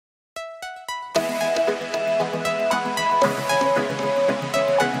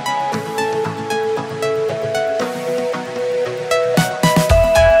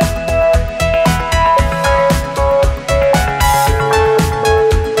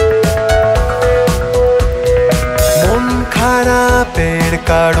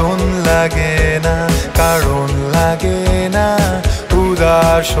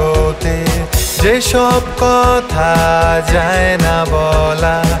বাসতে যেসব কথা যায় না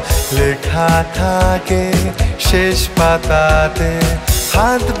বলা লেখা থাকে শেষ পাতাতে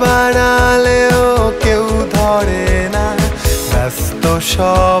হাত বাড়ালেও কেউ ধরে না ব্যস্ত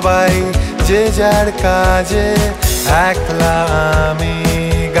সবাই যে যার কাজে একলা আমি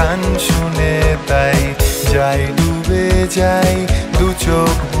গান শুনে তাই যাই ডুবে যাই দু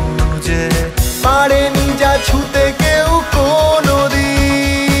চোখ বুঝে পারেনি যা ছুতে কেউ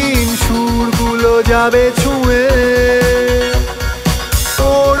কোনোদিন সুরগুলো যাবে ছুঁয়ে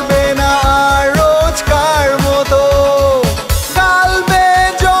পড়বে না আর রোজকার মতো গালবে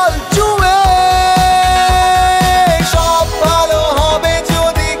জল চুয়ে সব ভালো হবে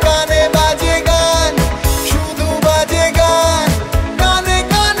যদি কানে বাজে গান শুধু বাজে গান কানে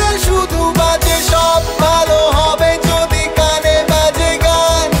কানে শুধু বাজে সব ভালো হবে যদি কানে বাজে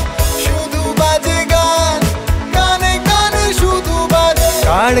গান শুধু বাজে গান কানে কানে শুধু বাজে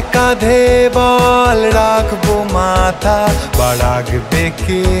কার কাঁধে বল রাখবো মাথা বা রাখবে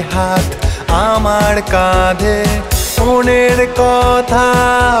কে হাত আমার কাঁধে মনের কথা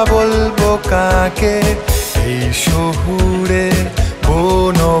বলবো কাকে এই শহুরে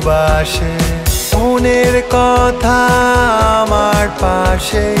বনবাসে মনের কথা আমার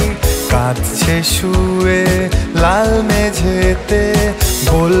পাশেই কাঁদছে শুয়ে লাল মেঝেতে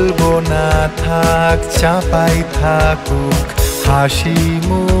বলবো না থাক চাপাই থাকুক হাসি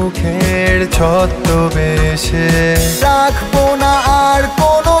মুখের ছদ্মবেশে রাখবো না আর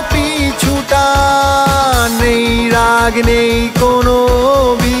কোনো পিছুটা নেই রাগ নেই কোনো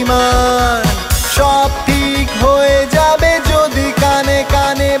অভিমান সব ঠিক হয়ে যাবে যদি কানে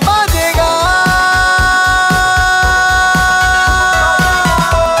কানে বাজে গান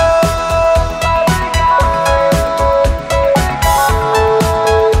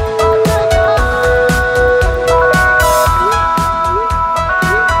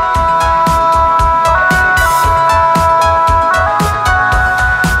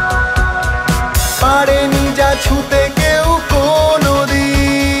ছুতে কেউ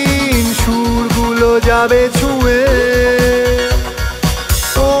কোনোদিন সুরগুলো যাবে ছুঁয়ে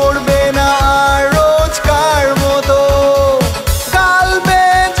পড়বে না আর রোজকার মতো গালবে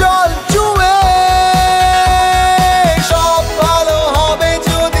জল চুয়ে সব ভালো হবে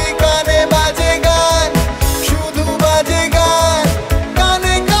যদি কানে বাজে গান শুধু বাজে গান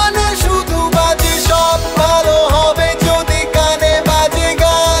কানে কানে শুধু বাজে সব ভালো হবে যদি কানে বাজে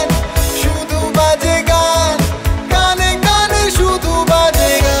গান শুধু বাজে গান কানে কানে শুধু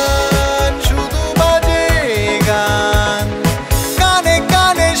বাজে গান শুধু বাজে গান কানে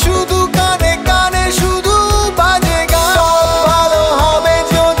কানে শুধু কানে কানে শুধু বাজে গান সব ভালো হবে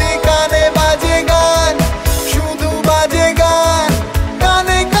যদি কানে বাজে গান শুধু বাজে গান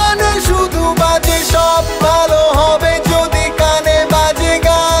কানে কানে শুধু বাজে সব ভালো হবে যদি কানে বাজে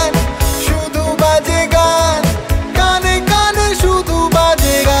গান শুধু বাজে গান কানে কানে শুধু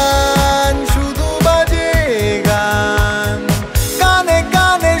বাজে গান শুধু বাজে গান কানে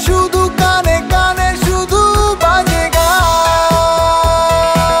কানে শুধু কানে কানে শুধু বাজে গান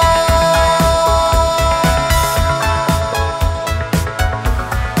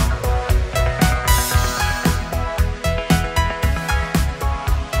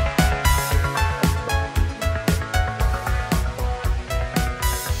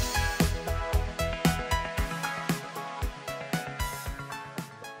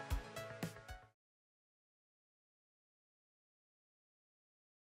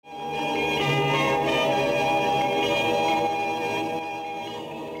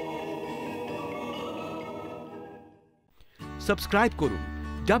সাবস্ক্রাইব করুন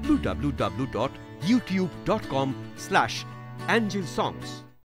www.youtube.com/angelsongs